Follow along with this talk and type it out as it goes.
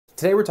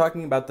Today we're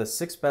talking about the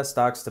 6 best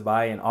stocks to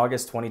buy in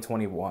August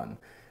 2021.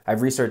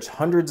 I've researched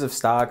hundreds of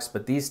stocks,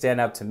 but these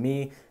stand out to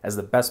me as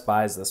the best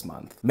buys this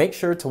month. Make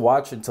sure to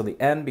watch until the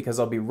end because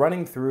I'll be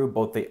running through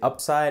both the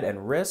upside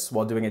and risks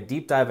while doing a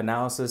deep dive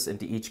analysis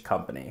into each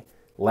company.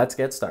 Let's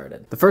get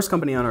started. The first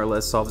company on our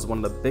list solves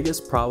one of the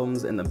biggest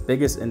problems in the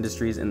biggest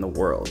industries in the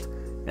world,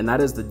 and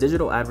that is the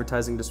digital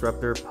advertising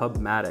disruptor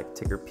PubMatic,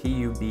 ticker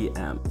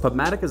PUBM.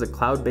 PubMatic is a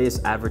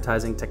cloud-based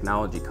advertising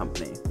technology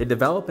company. They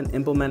develop and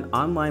implement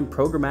online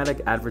programmatic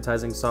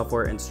advertising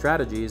software and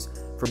strategies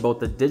for both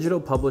the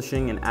digital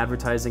publishing and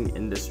advertising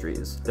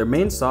industries. Their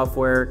main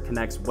software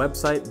connects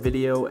website,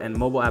 video, and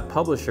mobile app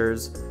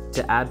publishers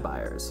to ad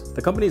buyers.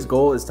 The company's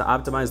goal is to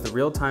optimize the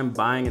real-time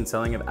buying and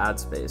selling of ad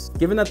space.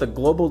 Given that the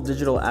global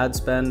digital ad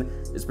spend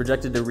is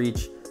projected to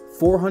reach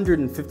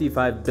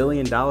 $455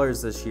 billion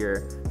this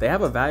year, they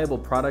have a valuable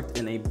product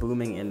in a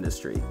booming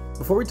industry.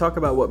 Before we talk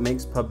about what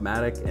makes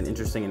PubMatic an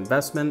interesting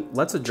investment,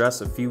 let's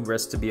address a few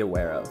risks to be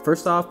aware of.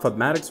 First off,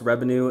 PubMatic's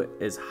revenue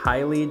is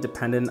highly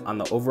dependent on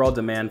the overall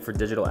demand for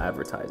digital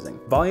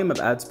advertising. Volume of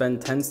ad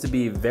spend tends to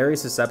be very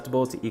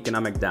susceptible to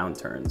economic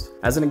downturns.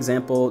 As an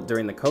example,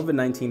 during the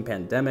COVID-19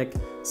 pandemic,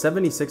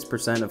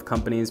 76% of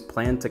companies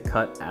plan to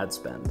cut ad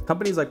spend.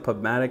 Companies like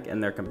PubMatic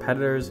and their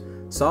competitors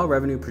saw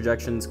revenue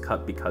projections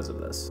cut because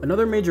of this.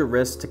 Another major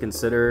risk to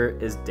consider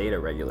is data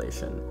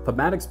regulation.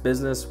 PubMatic's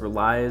business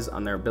relies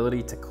on their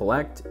ability to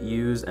collect,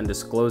 use, and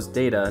disclose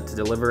data to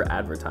deliver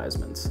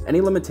advertisements. Any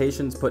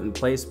limitations put in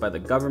place by the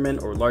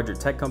government or larger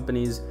tech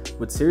companies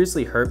would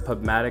seriously hurt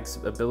PubMatic's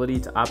ability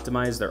to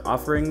optimize their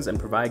offerings and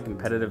provide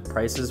competitive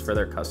prices for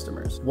their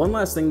customers. One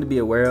last thing to be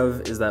aware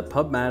of is that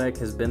PubMatic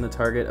has been the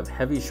target of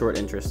heavy short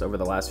interest over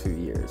the last few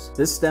years.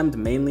 This stemmed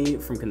mainly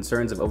from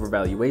concerns of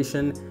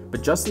overvaluation,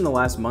 but just in the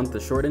last month,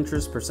 the short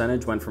interest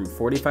percentage went from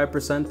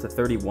 45% to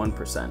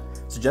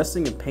 31%,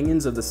 suggesting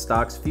opinions of the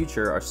stock's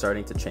future are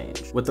starting to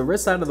change. With the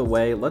risks out of the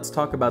way, let's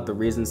talk about the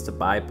reasons to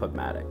buy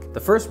PubMatic. The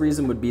first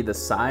reason would be the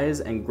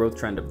size and growth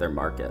trend of their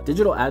market.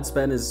 Digital ad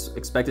spend is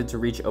expected to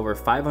reach over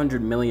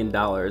 $500 million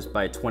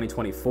by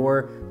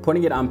 2024,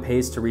 putting it on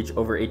pace to reach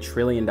over $1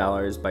 trillion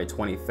by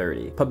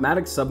 2030.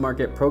 PubMatic's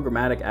submarket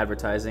programmatic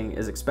advertising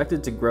is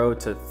expected to grow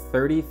to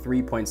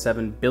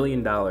 $33.7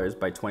 billion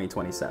by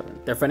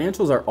 2027. Their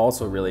financials are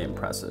also really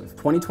impressive.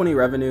 2020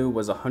 revenue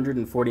was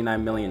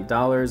 $149 million,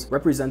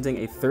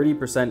 representing a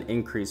 30%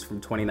 increase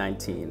from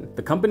 2019.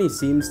 The company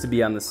seems to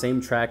be on the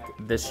same track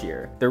this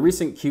year. Their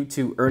recent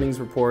Q2 earnings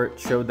report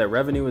showed that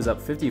revenue was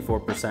up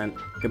 54%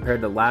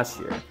 compared to last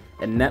year,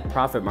 and net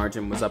profit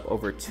margin was up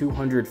over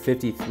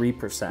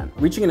 253%,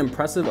 reaching an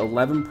impressive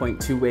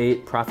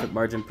 11.28 profit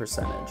margin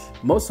percentage.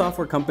 Most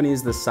software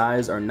companies this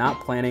size are not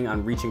planning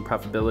on reaching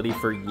profitability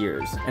for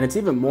years, and it's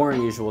even more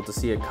unusual to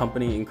see a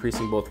company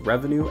increasing both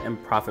revenue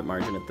and profit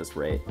margin at this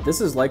rate.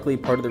 This is likely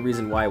part of the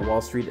reason why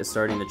Wall Street is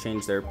starting to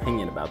change their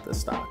opinion about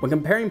this stock. When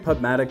comparing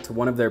PubMatic to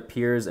one of their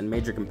peers and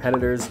major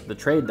competitors, The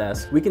Trade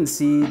Desk, we can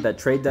see that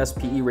Trade Desk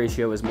PE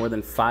ratio is more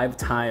than 5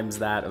 times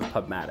that of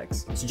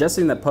PubMatic's,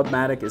 suggesting that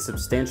PubMatic is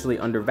substantially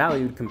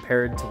undervalued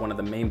compared to one of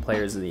the main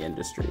players in the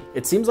industry.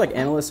 It seems like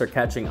analysts are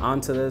catching on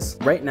to this.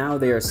 Right now,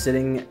 they are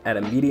sitting at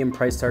a median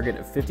price target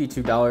of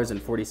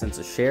 $52.40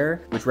 a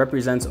share, which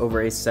represents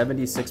over a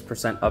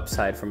 76%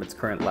 upside from its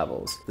current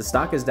levels. The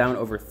stock is down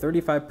over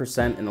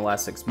 35% in the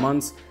last 6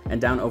 months and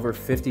down over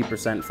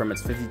 50% from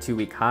its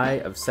 52-week high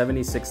of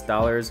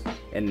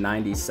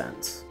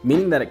 $76.90,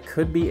 meaning that it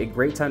could be a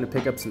great time to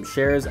pick up some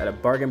shares at a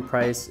bargain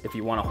price if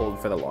you want to hold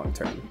for the long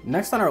term.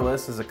 Next on our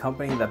list is a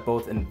company that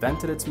both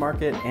invented its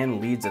market and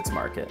leads its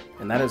market,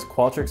 and that is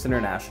Qualtrics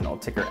International,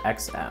 ticker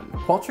XM.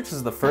 Qualtrics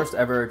is the first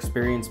ever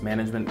experience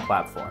management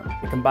platform.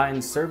 It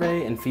combines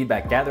survey and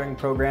feedback gathering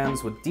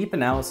programs with deep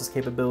analysis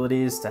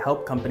capabilities to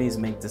help companies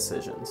make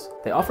decisions.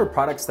 They offer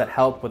products that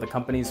help with a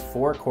company's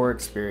 4 core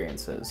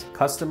experiences: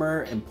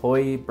 customer,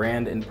 employee,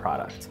 brand, and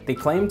product. They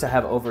claim to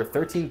have over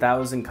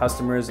 13,000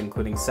 customers,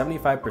 including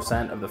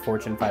 75% of the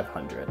Fortune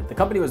 500. The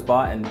company was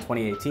bought in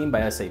 2018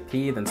 by SAP,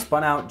 then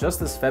spun out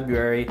just this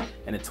February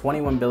in a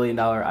 $21 billion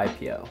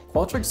IPO.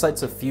 Qualtrics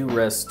cites a few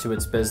risks to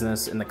its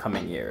business in the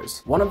coming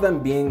years. One of them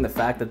being the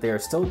fact that they are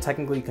still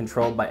technically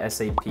controlled by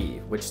SAP,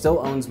 which still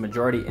owns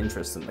majority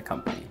interest in the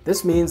company.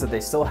 This means that they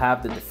still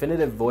have the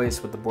definitive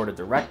voice with the board of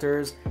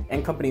directors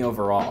and company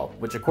overall,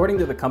 which according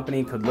to the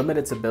company could limit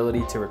its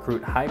ability to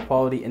recruit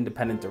high-quality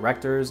independent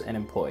directors and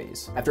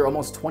employees. After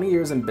almost 20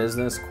 years in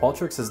business,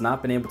 Qualtrics has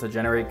not been able to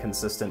generate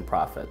consistent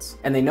profits,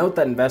 and they note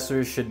that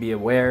investors should be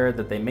aware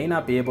that they may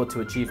not be able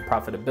to achieve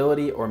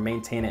profitability or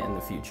maintain it in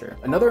the future.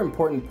 Another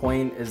important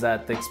point is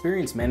that the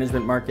experience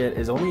management market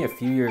is only a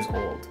few years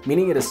old,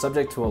 meaning it is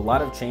subject to a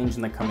lot of change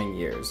in the coming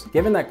years.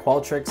 Given that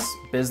Qualtrics'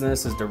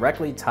 business is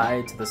directly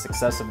tied to the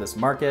success of this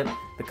market,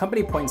 The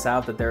company points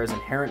out that there is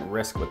inherent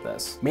risk with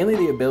this, mainly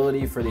the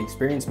ability for the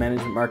experience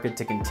management market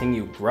to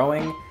continue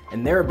growing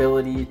and their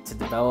ability to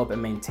develop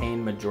and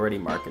maintain majority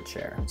market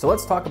share. So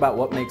let's talk about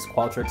what makes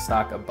Qualtrics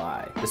stock a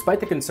buy. Despite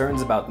the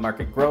concerns about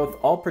market growth,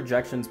 all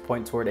projections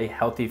point toward a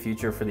healthy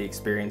future for the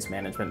experience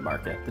management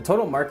market. The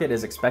total market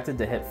is expected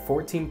to hit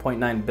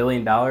 $14.9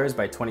 billion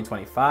by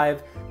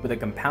 2025 with a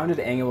compounded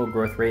annual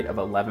growth rate of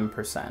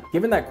 11%.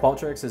 Given that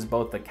Qualtrics is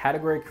both the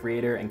category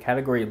creator and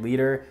category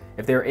leader,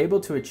 if they are able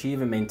to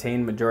achieve and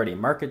maintain majority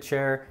market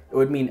share, it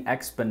would mean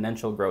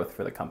exponential growth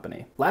for the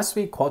company. Last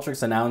week,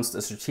 Qualtrics announced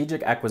a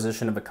strategic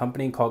acquisition of a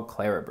company called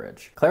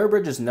Clarabridge.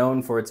 Clarabridge is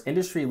known for its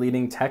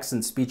industry-leading text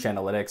and speech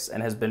analytics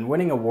and has been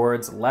winning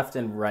awards left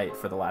and right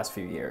for the last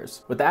few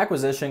years. With the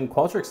acquisition,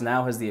 Qualtrics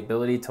now has the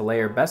ability to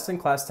layer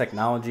best-in-class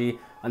technology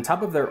on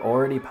top of their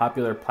already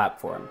popular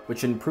platform,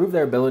 which improve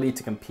their ability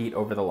to compete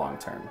over the long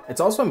term.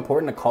 It's also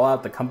important to call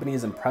out the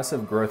company's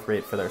impressive growth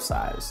rate for their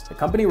size. The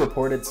company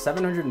reported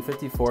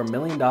 $754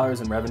 million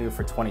in revenue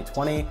for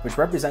 2020, which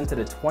represented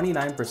a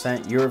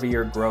 29%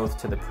 year-over-year growth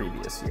to the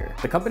previous year.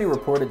 The company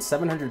reported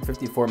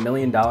 $754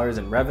 million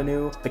in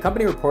revenue. The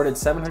company reported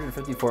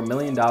 $754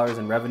 million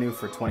in revenue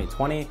for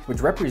 2020,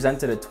 which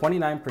represented a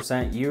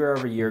 29%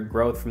 year-over-year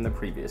growth from the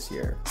previous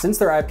year. Since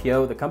their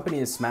IPO, the company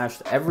has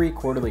smashed every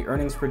quarterly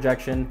earnings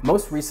projection.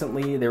 Most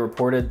recently, they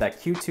reported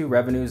that Q2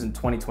 revenues in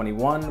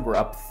 2021 were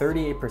up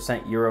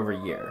 38% year over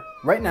year.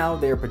 Right now,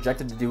 they are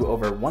projected to do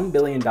over $1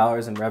 billion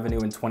in revenue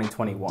in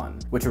 2021,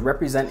 which would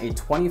represent a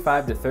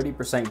 25 to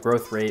 30%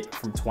 growth rate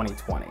from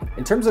 2020.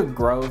 In terms of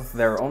growth,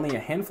 there are only a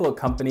handful of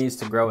companies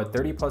to grow at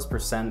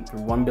 30+% through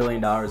 $1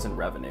 billion in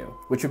revenue,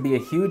 which would be a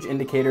huge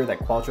indicator that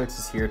Qualtrics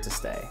is here to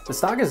stay. The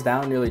stock is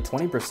down nearly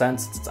 20%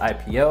 since its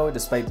IPO,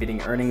 despite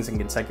beating earnings in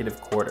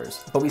consecutive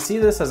quarters. But we see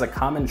this as a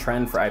common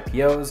trend for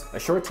IPOs, a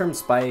short-term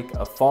spike,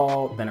 a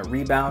fall, then a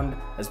rebound,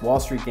 as Wall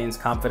Street gains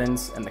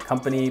confidence and the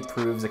company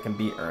proves it can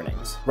beat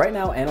earnings. Right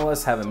now,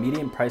 analysts have a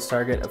median price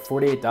target of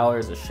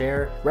 $48 a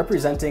share,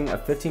 representing a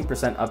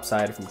 15%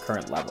 upside from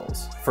current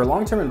levels. For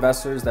long-term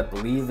investors that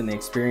believe in the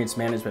experience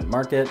management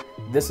market,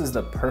 this is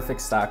the perfect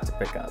stock to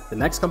pick up. The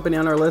next company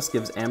on our list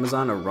gives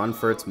Amazon a run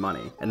for its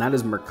money, and that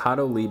is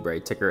Mercado Libre,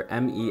 ticker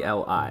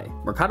MELI.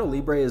 Mercado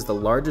Libre is the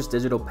largest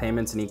digital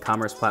payments and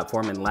e-commerce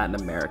platform in Latin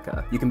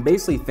America. You can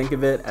basically think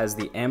of it as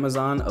the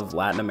Amazon of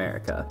Latin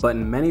America. But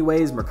in many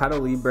ways, Mercado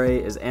Libre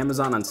is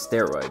Amazon on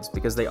steroids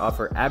because they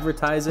offer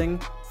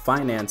advertising,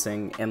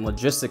 financing, and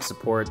logistics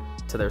support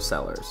to their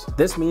sellers.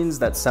 This means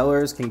that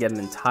sellers can get an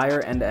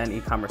entire end-to-end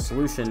e-commerce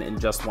solution in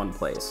just one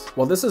place.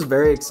 While this is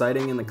very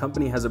exciting and the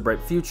company has a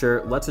bright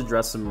future, let's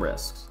address some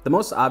risks. The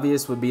most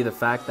obvious would be the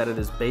fact that it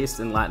is based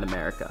in Latin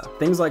America.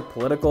 Things like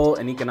political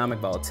and economic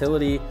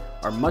volatility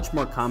are much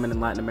more common in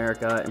Latin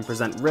America and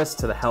present risks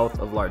to the health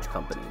of large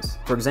companies.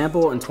 For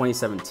example, in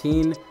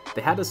 2017,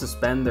 they had to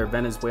suspend their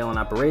Venezuelan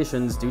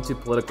operations due to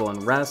political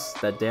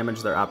unrest that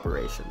damaged their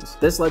operations.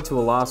 This led to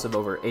a loss of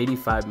over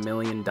 $85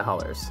 million.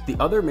 The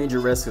other major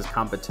risk is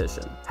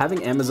competition.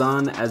 Having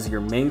Amazon as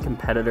your main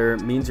competitor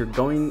means you're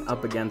going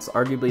up against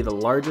arguably the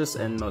largest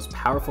and most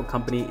powerful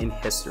company in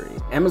history.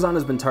 Amazon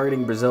has been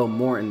targeting Brazil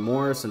more and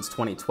more since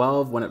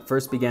 2012 when it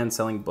first began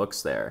selling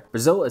books there.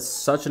 Brazil is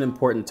such an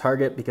important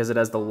target because it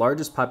has the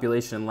largest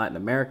population in Latin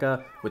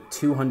America with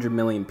 200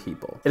 million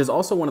people. It is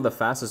also one of the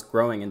fastest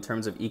growing in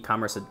terms of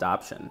e-commerce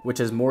adoption, which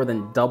has more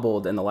than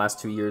doubled in the last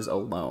 2 years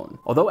alone.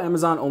 Although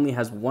Amazon only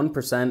has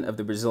 1% of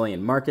the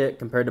Brazilian market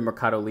compared to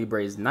Mercado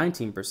Libre's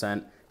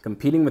 19%,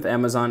 competing with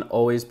Amazon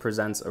always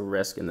presents a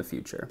risk in the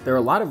future. There are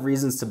a lot of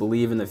reasons to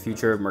believe in the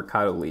future of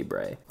Mercado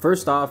Libre.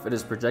 First off, it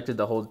is projected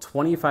to hold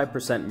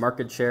 25%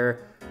 market share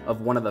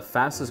of one of the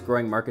fastest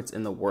growing markets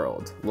in the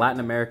world, Latin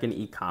American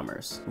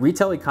e-commerce.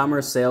 Retail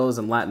e-commerce sales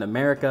in Latin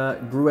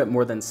America grew at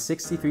more than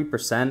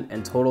 63%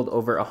 and totaled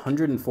over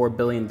 $104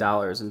 billion in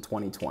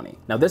 2020.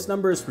 Now this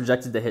number is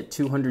projected to hit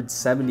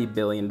 $270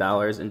 billion in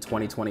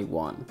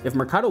 2021. If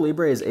Mercado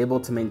Libre is able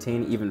to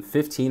maintain even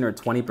 15 or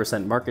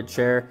 20% market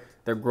share,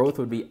 their growth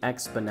would be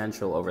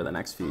exponential over the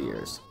next few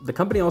years. The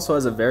company also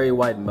has a very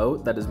wide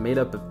moat that is made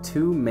up of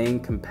two main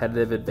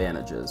competitive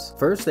advantages.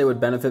 First, they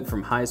would benefit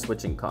from high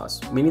switching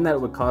costs, meaning that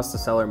it would cost the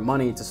seller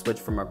money to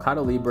switch from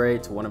Mercado Libre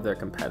to one of their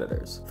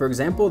competitors. For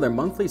example, their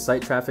monthly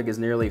site traffic is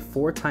nearly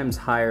 4 times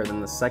higher than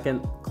the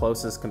second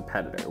closest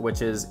competitor,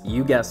 which is,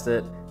 you guessed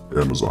it,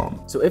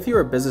 Amazon. So if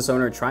you're a business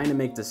owner trying to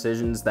make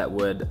decisions that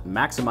would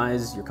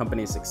maximize your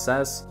company's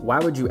success, why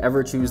would you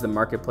ever choose the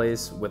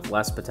marketplace with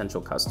less potential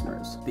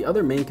customers? The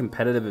other main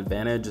competitive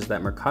advantage is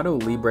that Mercado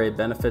Libre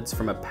benefits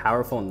from a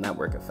powerful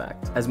network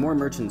effect. As more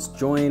merchants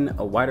join,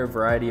 a wider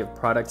variety of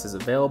products is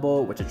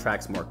available, which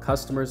attracts more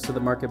customers to the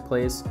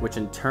marketplace, which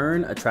in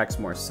turn attracts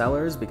more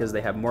sellers because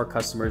they have more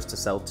customers to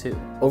sell to.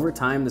 Over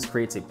time, this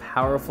creates a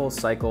powerful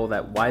cycle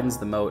that widens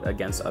the moat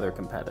against other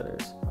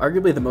competitors.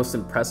 Arguably the most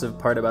impressive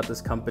part about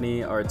this company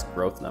company are its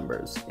growth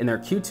numbers. In their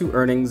Q2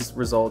 earnings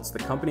results, the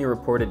company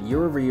reported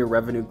year-over-year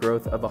revenue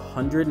growth of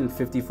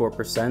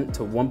 154% to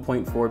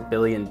 $1.4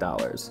 billion,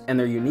 and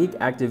their unique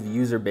active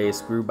user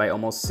base grew by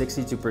almost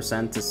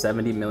 62% to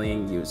 70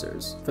 million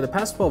users. For the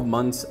past 12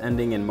 months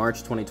ending in March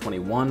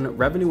 2021,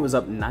 revenue was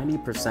up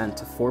 90%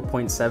 to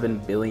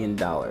 $4.7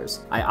 billion.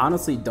 I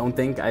honestly don't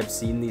think I've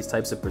seen these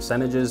types of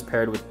percentages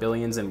paired with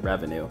billions in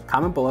revenue.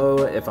 Comment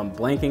below if I'm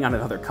blanking on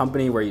another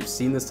company where you've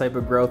seen this type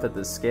of growth at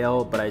this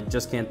scale, but I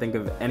just can't think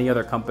of any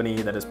other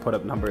company that has put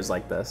up numbers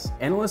like this.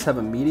 Analysts have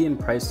a median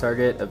price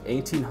target of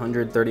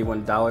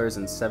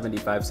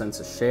 $1,831.75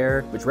 a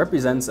share, which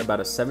represents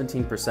about a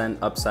 17%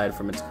 upside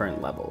from its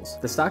current levels.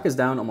 The stock is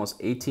down almost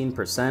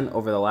 18%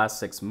 over the last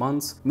 6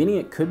 months, meaning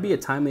it could be a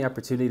timely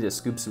opportunity to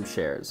scoop some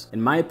shares.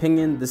 In my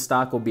opinion, this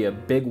stock will be a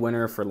big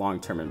winner for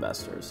long-term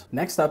investors.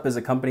 Next up is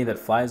a company that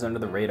flies under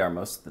the radar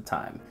most of the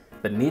time,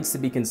 but needs to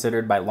be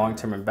considered by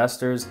long-term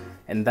investors,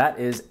 and that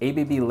is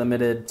ABB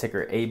Limited,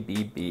 ticker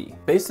ABB.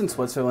 Based in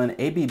Switzerland,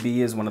 ABB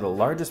is one of the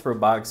largest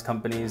robotics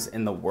companies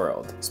in the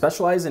world,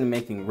 specializing in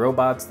making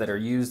robots that are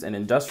used in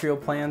industrial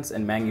plants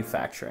and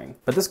manufacturing.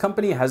 But this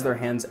company has their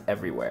hands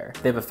everywhere.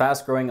 They have a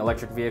fast-growing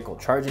electric vehicle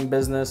charging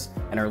business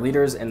and are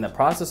leaders in the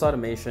process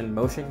automation,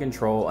 motion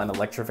control, and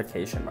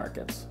electrification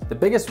markets. The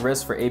biggest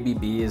risk for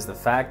ABB is the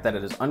fact that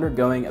it is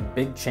undergoing a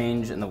big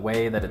change in the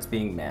way that it's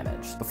being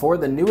managed. Before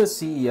the newest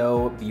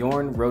CEO,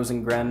 Bjorn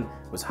Rosengren,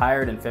 was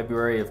hired in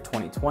February of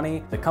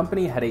 2020, the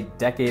company had a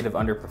decade of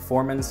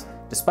underperformance,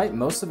 despite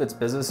most of its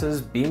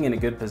businesses being in a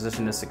good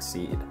position to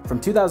succeed.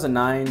 From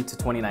 2009 to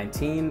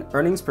 2019,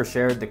 earnings per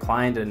share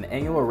declined at an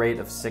annual rate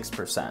of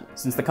 6%.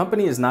 Since the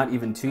company is not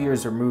even 2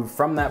 years removed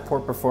from that poor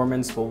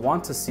performance, will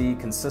want to see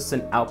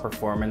consistent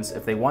outperformance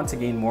if they want to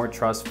gain more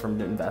trust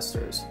from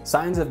investors.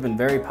 Signs have been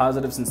very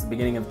positive since the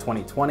beginning of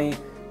 2020,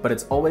 but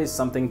it's always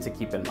something to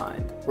keep in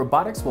mind.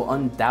 Robotics will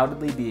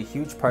undoubtedly be a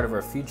huge part of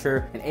our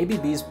future, and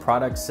ABB's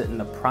products sit in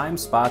a prime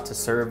spot to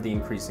serve the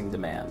increasing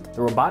demand.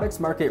 The robotics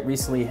market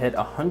recently hit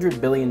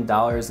 $100 billion in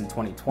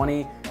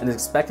 2020 and is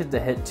expected to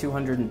hit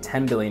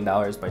 $210 billion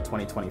by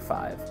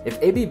 2025. If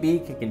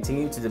ABB can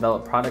continue to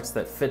develop products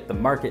that fit the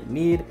market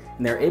need,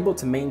 and they're able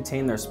to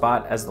maintain their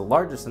spot as the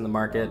largest in the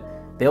market,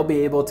 they'll be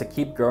able to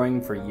keep growing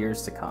for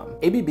years to come.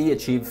 ABB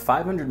achieved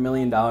 $500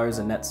 million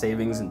in net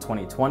savings in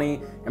 2020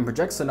 and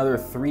projects another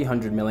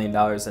 $300 million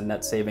in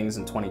net savings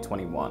in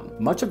 2021.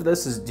 Much of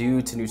this is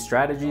due to new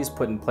strategies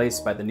put in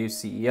place by the new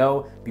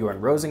CEO, Bjorn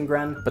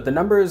Rosengren, but the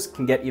numbers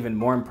can get even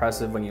more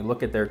impressive when you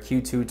look at their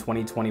Q2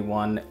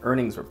 2021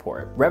 earnings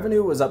report.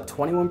 Revenue was up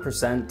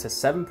 21% to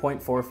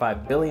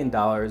 $7.45 billion,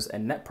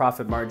 and net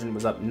profit margin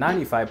was up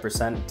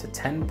 95% to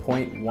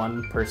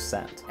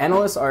 10.1%.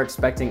 Analysts are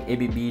expecting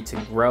ABB to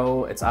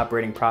grow its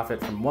operating profit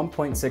from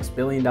 $1.6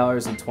 billion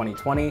in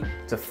 2020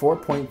 to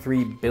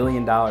 $4.3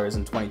 billion in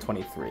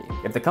 2023.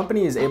 If the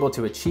company is able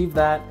to achieve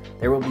that,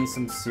 there will be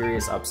some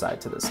serious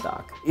upside to this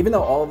stock. Even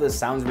though all of this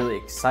sounds really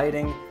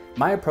exciting,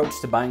 my approach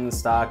to buying the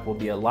stock will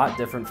be a lot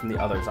different from the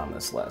others on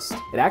this list.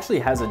 It actually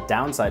has a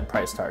downside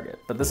price target,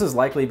 but this is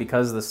likely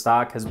because the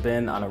stock has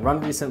been on a run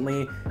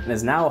recently and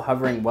is now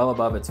hovering well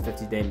above its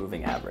 50-day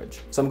moving average.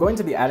 So I'm going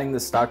to be adding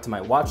this stock to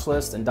my watch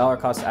list and dollar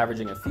cost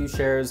averaging a few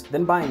shares,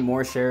 then buying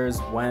more shares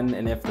when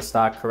and if the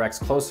stock corrects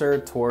closer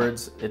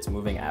towards its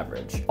moving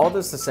average. All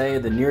this to say,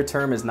 the near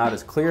term is not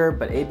as clear,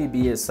 but ABB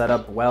is set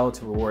up well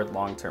to reward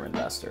long-term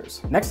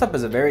investors. Next up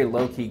is a very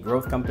low-key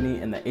growth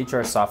company in the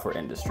HR software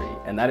industry,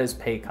 and that is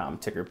Paycom,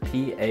 ticker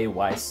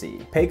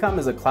PAYC. Paycom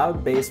is a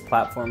cloud-based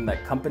platform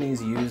that companies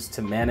use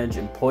to manage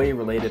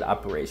employee-related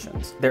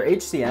operations. Their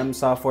HCM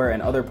software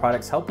and other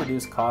products help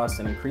reduce costs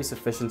and increase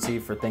efficiency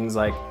for things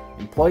like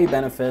employee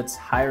benefits,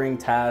 hiring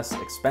tasks,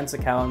 expense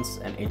accounts,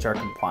 and HR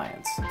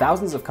compliance.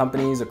 Thousands of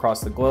companies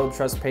across the globe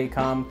trust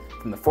Paycom,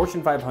 from the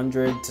Fortune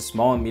 500 to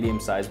small and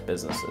medium-sized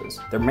businesses.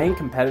 Their main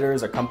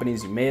competitors are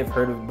companies you may have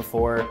heard of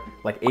before,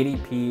 like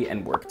ADP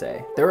and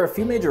Workday. There are a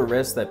few major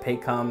risks that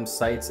Paycom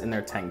cites in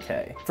their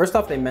 10K. First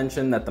off, they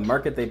mention that the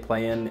market they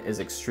play in is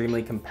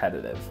extremely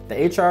competitive.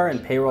 The HR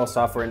and payroll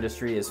software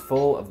industry is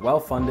full of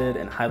well-funded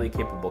and highly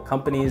capable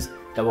companies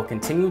that will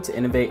continue to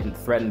innovate and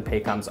threaten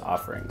Paycom's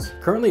offerings.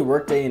 Currently,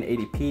 Workday and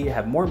ADP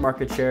have more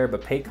market share,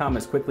 but Paycom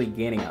is quickly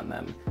gaining on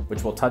them,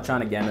 which we'll touch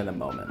on again in a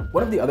moment.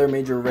 One of the other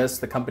major risks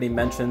the company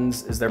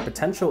mentions is their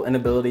potential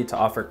inability to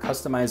offer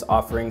customized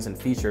offerings and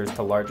features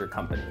to larger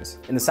companies.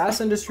 In the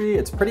SaaS industry,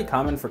 it's pretty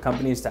common for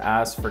companies to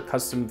ask for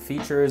custom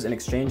features in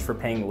exchange for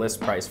paying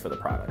list price for the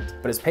product.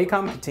 But as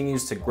Paycom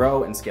continues to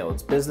grow and scale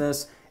its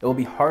business, it will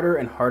be harder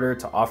and harder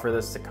to offer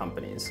this to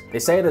companies. They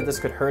say that this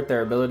could hurt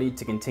their ability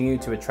to continue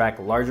to attract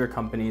larger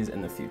companies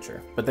in the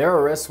future. But there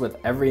are risks with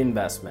every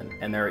investment,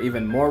 and there are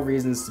even more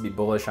reasons to be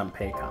bullish on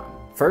Paycom.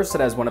 First,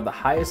 it has one of the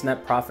highest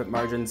net profit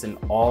margins in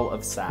all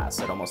of SaaS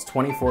at almost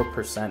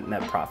 24%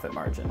 net profit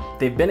margin.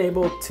 They've been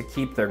able to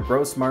keep their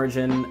gross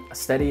margin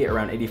steady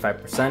around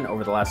 85%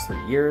 over the last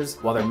 3 years,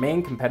 while their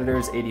main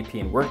competitors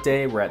ADP and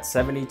Workday were at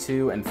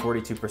 72 and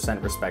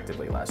 42%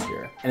 respectively last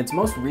year. In its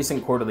most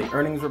recent quarterly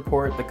earnings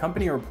report, the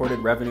company reported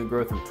revenue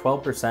growth of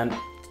 12%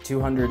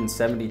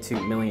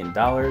 $272 million,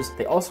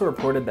 they also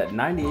reported that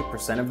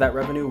 98% of that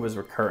revenue was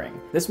recurring.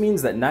 This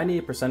means that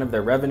 98% of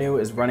their revenue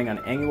is running on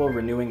annual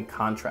renewing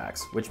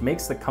contracts, which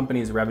makes the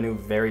company's revenue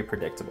very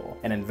predictable,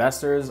 and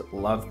investors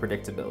love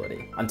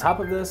predictability. On top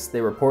of this,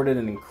 they reported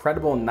an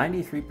incredible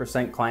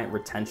 93% client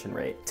retention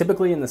rate.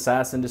 Typically in the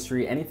SaaS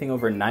industry, anything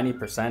over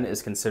 90%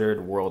 is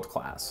considered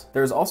world-class.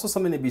 There is also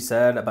something to be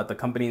said about the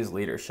company's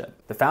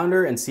leadership. The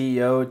founder and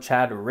CEO,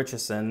 Chad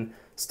Richison,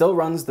 still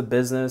runs the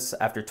business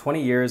after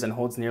 20 years and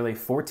holds nearly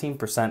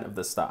 14% of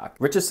the stock.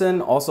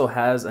 Richison also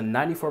has a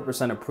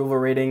 94% approval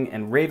rating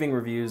and raving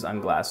reviews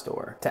on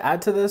Glassdoor. To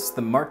add to this,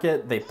 the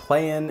market they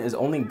play in is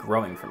only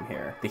growing from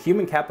here. The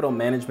human capital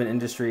management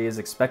industry is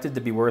expected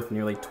to be worth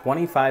nearly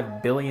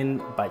 $25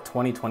 billion by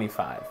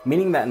 2025,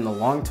 meaning that in the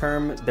long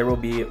term, there will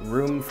be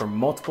room for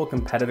multiple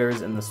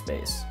competitors in the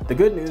space. The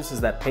good news is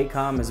that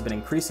Paycom has been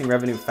increasing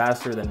revenue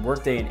faster than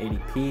Workday and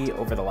ADP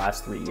over the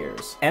last 3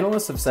 years.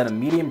 Analysts have set a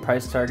median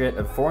price target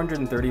of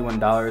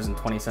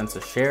 $431.20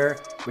 a share,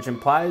 which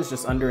implies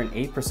just under an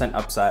 8%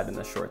 upside in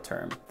the short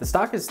term. The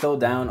stock is still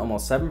down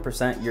almost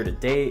 7% year to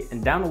date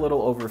and down a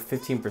little over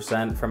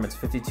 15% from its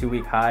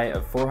 52-week high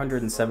of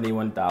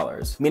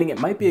 $471, meaning it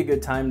might be a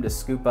good time to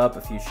scoop up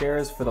a few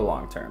shares for the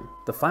long term.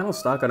 The final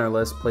stock on our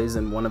list plays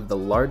in one of the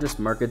largest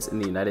markets in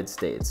the United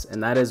States,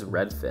 and that is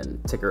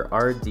Redfin, ticker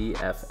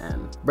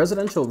RDFN.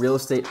 Residential real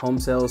estate home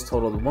sales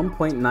totaled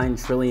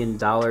 $1.9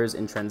 trillion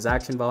in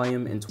transaction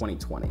volume in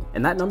 2020,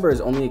 and that number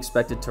is only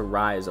expected to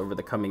rise over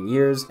the coming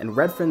years, and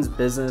Redfin's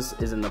business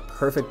is in the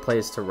perfect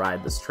place to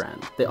ride this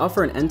trend. They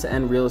offer an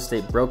end-to-end real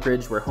estate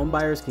brokerage where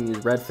homebuyers can use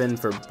Redfin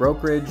for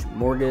brokerage,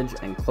 mortgage,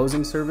 and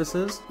closing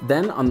services.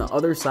 Then on the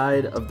other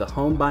side of the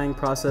home buying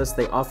process,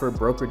 they offer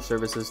brokerage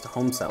services to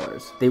home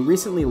sellers. They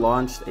recently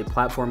launched a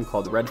platform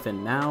called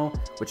Redfin Now,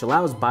 which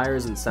allows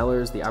buyers and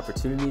sellers the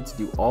opportunity to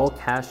do all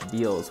cash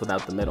deals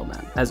without the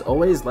middleman. As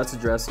always, let's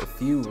address a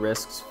few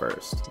risks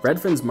first.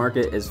 Redfin's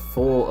market is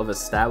full of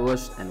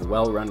established and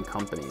well-run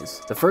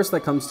companies. The first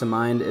that comes to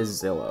mind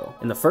is Zillow.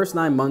 In the first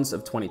 9 months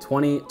of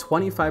 2020,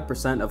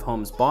 25% of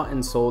homes bought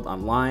and sold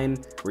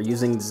online were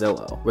using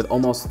Zillow, with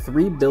almost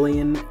 $3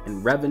 billion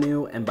in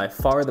revenue and by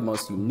far the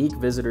most unique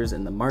visitors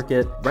in the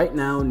market. Right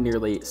now,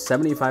 nearly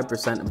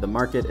 75% of the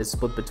market is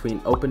split between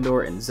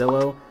Opendoor and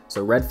Zillow,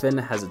 so Redfin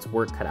has its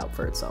work cut out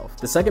for itself.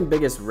 The second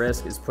biggest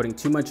risk is putting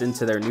too much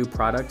into their new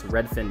product,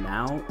 Redfin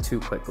Now, too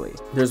quickly.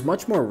 There's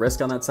much more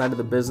risk on that side of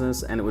the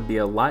business, and it would be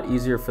a lot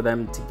easier for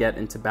them to get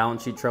into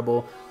balance sheet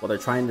trouble while they're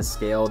trying to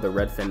scale the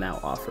Redfin Now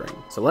offering.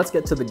 So let's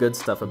get to the good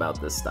stuff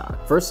about this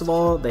stock. First of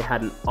all, they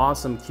had an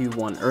awesome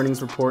Q1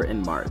 earnings report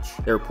in March.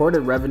 Their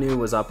reported revenue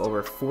was up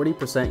over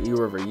 40%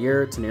 year over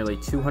year to nearly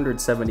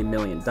 $270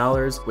 million,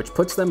 which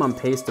puts them on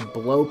pace to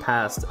blow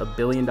past $1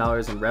 billion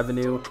in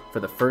revenue for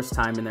the first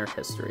time in their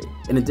history.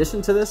 In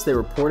addition to this, they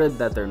reported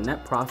that their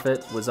net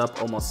profit was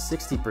up almost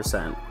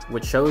 60%,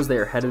 which shows they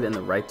are headed in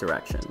the right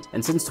direction.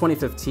 And since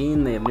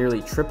 2015, they have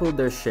nearly tripled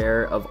their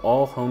share of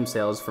all home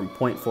sales from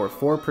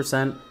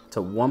 0.44% to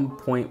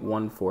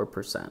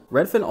 1.14%.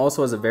 Redfin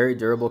also has a very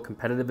durable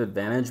competitive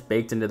advantage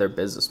baked into their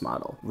business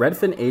model.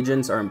 Redfin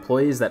agents are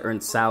employees that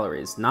earn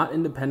salaries, not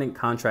independent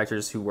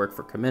contractors who work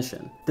for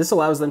commission. This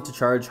allows them to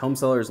charge home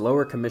sellers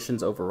lower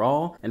commissions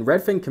overall, and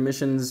Redfin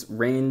commissions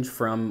range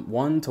from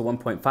 1 to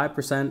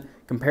 1.5%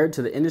 compared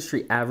to the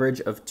industry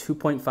average of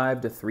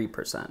 2.5 to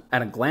 3%.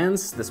 At a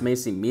glance, this may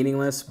seem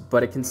meaningless,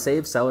 but it can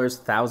save sellers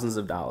thousands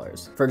of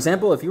dollars. For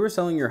example, if you were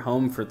selling your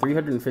home for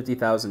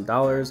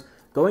 $350,000,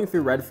 going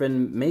through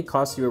Redfin may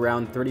cost you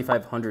around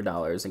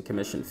 $3,500 in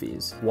commission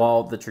fees,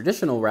 while the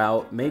traditional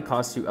route may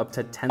cost you up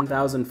to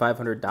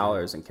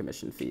 $10,500 in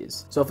commission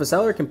fees. So if a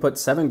seller can put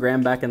 $7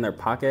 grand back in their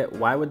pocket,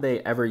 why would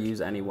they ever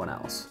use anyone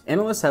else?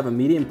 Analysts have a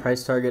median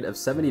price target of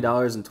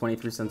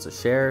 $70.23 a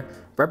share,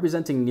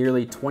 representing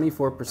nearly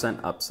 24%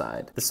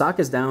 upside. The stock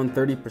is down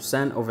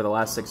 30% over the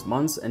last 6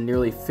 months and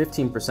nearly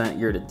 15%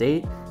 year to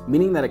date,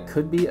 meaning that it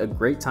could be a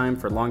great time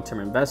for long-term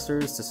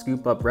investors to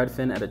scoop up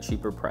Redfin at a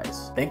cheaper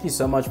price. Thank you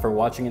so much for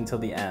watching until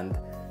the end.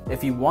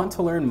 If you want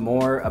to learn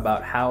more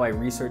about how I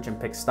research and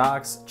pick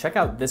stocks, check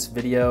out this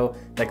video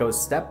that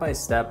goes step by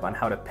step on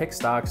how to pick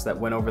stocks that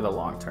win over the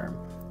long term.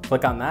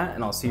 Click on that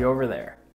and I'll see you over there.